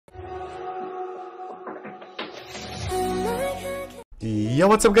Yo,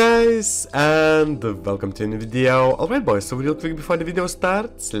 what's up guys, and welcome to a new video. Alright boys, so real quick before the video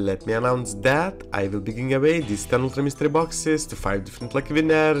starts, let me announce that I will be giving away these 10 ultra mystery boxes to 5 different lucky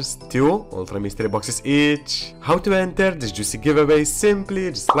winners, 2 ultra mystery boxes each. How to enter this juicy giveaway?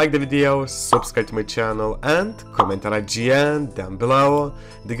 Simply just like the video, subscribe to my channel and comment on IGN down below.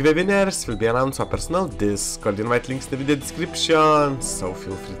 The giveaway winners will be announced on my personal Discord, invite links in the video description, so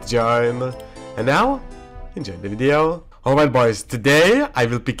feel free to join. And now, enjoy the video. Alright boys, today I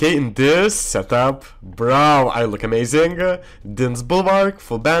will PK in this setup. Bro, I look amazing. DINH'S Bulwark,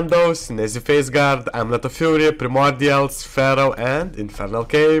 full bandos, Nazi face guard, Amulet of Fury, Primordials, Pharaoh and Infernal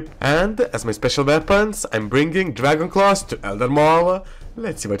Cape. And as my special weapons, I'm bringing Dragon Claws to Elder Maul.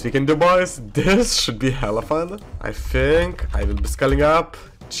 Let's see what we can do boys. This should be hella fun. I think I will be scaling up.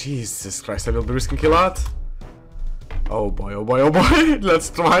 Jesus Christ, I will be risking a lot. Oh boy, oh boy, oh boy. Let's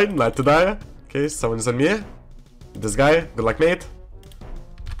try not to die. Okay, someone is on me. This guy, good luck mate.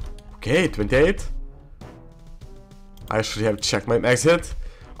 Okay, 28. I should have checked my max hit.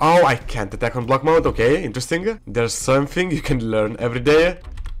 Oh, I can't attack on block mode. Okay, interesting. There's something you can learn every day.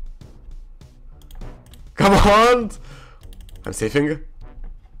 Come on! I'm saving.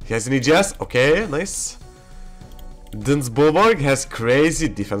 He has an EGS. Okay, nice. DINH'S Bulwark has crazy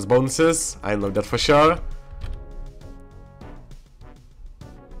defense bonuses. I know that for sure.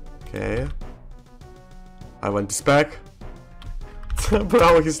 Okay. I want this back.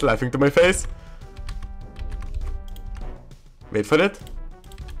 Bro, he's laughing to my face. Wait for it.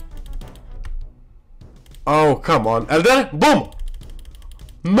 Oh, come on. Elder, boom!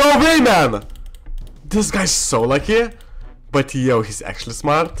 No way, man! This guy's so lucky. But yo, he's actually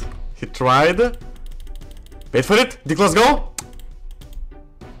smart. He tried. Wait for it. D-Class, go!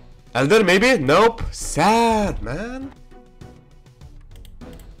 Elder, maybe? Nope. Sad, man.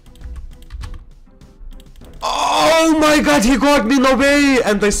 Oh my god, he got me, no way!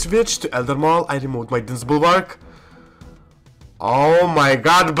 And I switched to Elder Maul, I removed my DINH'S Bulwark. Oh my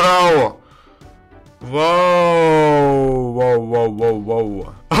god, bro! Whoa, whoa, whoa, whoa,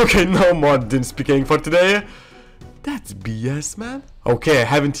 whoa. Okay, no more DINH'S PKING for today. That's BS, man. Okay, I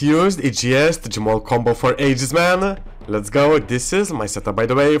haven't used EGS to Jamal combo for ages, man. Let's go, this is my setup by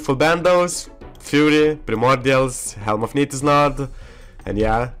the way. Full bandos, Fury, Primordials, Helm of Neat is Nod. And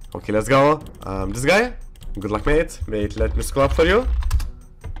yeah, okay, let's go. This guy. Good luck mate. Wait, let me scroll up for you.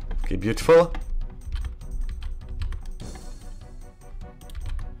 Okay, beautiful.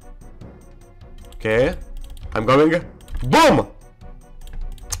 Okay, I'm going. Boom!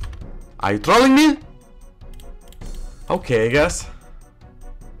 Are you trolling me? Okay, I guess.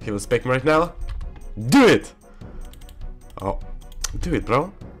 He will spec me right now. Do it! Oh, do it,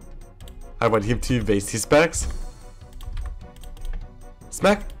 bro. I want him to waste his specs.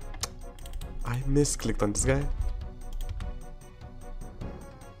 Smack! I misclicked on this guy.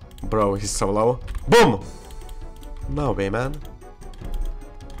 Bro, he's so low. Boom! No way, man.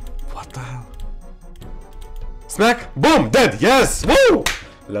 What the hell? Smack! Boom! Dead! Yes! Woo!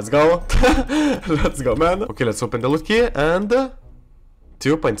 Let's go. Let's go, man. Okay, let's open the loot key and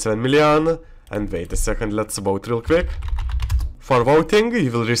 2.7 million. And wait a second, let's vote real quick. For voting,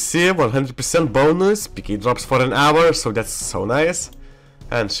 you will receive 100% bonus. PK drops for an hour, so that's so nice.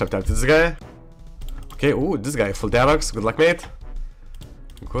 And shout out to this guy. Okay, ooh, this guy, full Darox, good luck mate.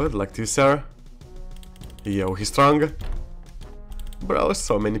 Good luck to you, sir. Yo, he's strong. Bro,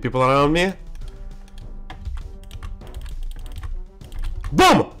 so many people around me.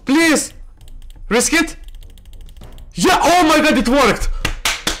 Boom! Please! Risk it! Yeah, oh my god, it worked!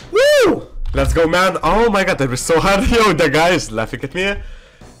 Woo! Let's go, man. Oh my god, that was so hard. Yo, the guy is laughing at me.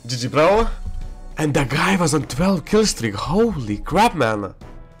 GG, bro. And the guy was on 12 kill streak. Holy crap, man.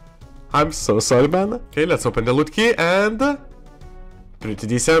 I'm so sorry, man. Okay, let's open the loot key and pretty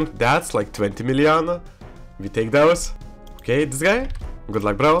decent. That's like 20 million. We take those. Okay, this guy. Good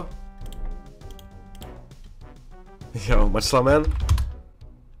luck, bro. Yo, much love, man.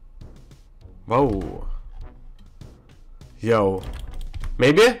 Whoa. Yo.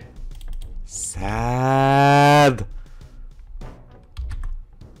 Maybe? Sad.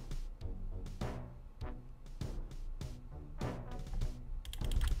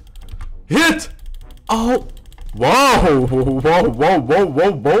 Hit! Oh! Whoa! Whoa, whoa, whoa,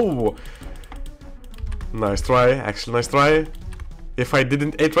 whoa, whoa! Nice try, actually nice try. If I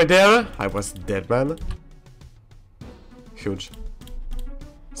didn't hit right there, I was dead, man. Huge.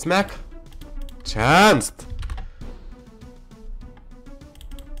 Smack! Chanced!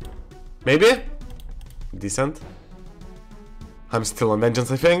 Maybe? Decent. I'm still on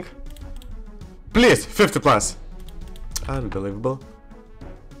vengeance, I think. Please, 50 plus. Unbelievable.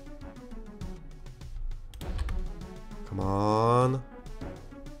 Come on.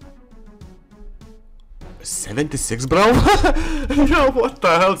 76, bro? Yo, what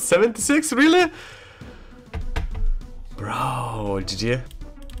the hell? 76? Really? Bro, GG.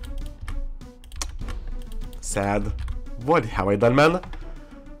 Sad. What have I done, man?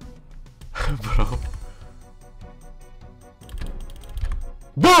 Bro.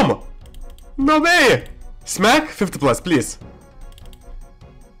 Boom! No way! Smack? 50 plus, please.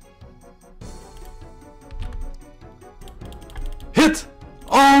 Hit!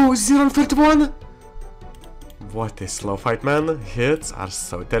 Oh, 0-31! What a slow fight, man. Hits are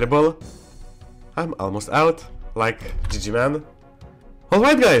so terrible. I'm almost out. Like, GG, man.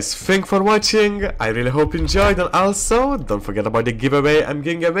 Alright guys, thanks for watching, I really hope you enjoyed, and also don't forget about the giveaway. I'm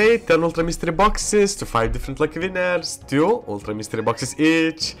giving away 10 ultra mystery boxes to 5 different lucky winners, 2 ultra mystery boxes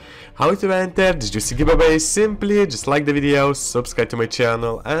each. How to enter this juicy giveaway? Simply just like the video, subscribe to my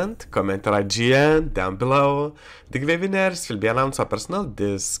channel and comment right GN down below. The giveaway winners will be announced on personal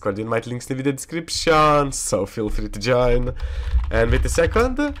Discord, invite links in the video description, so feel free to join. And wait a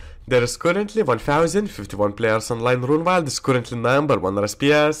second. There is currently 1051 players online. RuneWild is currently number 1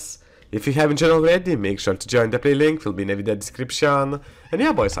 RSPS. If you haven't joined already, make sure to join. The play link will be in the video description. And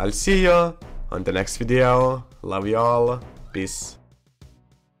yeah boys, I'll see you on the next video. Love you all. Peace.